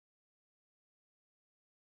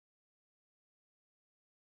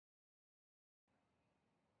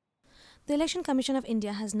The Election Commission of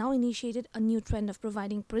India has now initiated a new trend of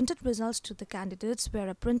providing printed results to the candidates, where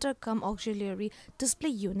a printer cum auxiliary display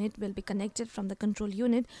unit will be connected from the control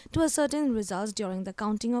unit to ascertain results during the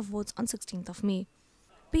counting of votes on 16th of May.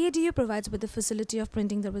 PADU provides with the facility of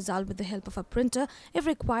printing the result with the help of a printer if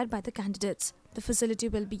required by the candidates. The facility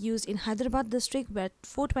will be used in Hyderabad district, where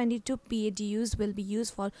 422 PADUs will be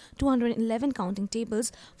used for 211 counting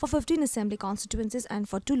tables for 15 assembly constituencies and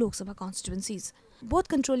for 2 Lok Sabha constituencies. Both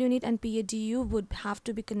control unit and PADU would have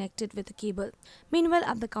to be connected with a cable. Meanwhile,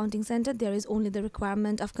 at the counting center, there is only the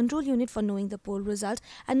requirement of control unit for knowing the poll result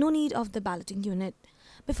and no need of the balloting unit.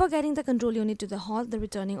 Before getting the control unit to the hall, the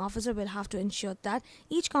returning officer will have to ensure that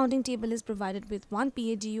each counting table is provided with one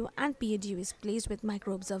PADU and PADU is placed with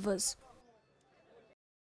micro observers.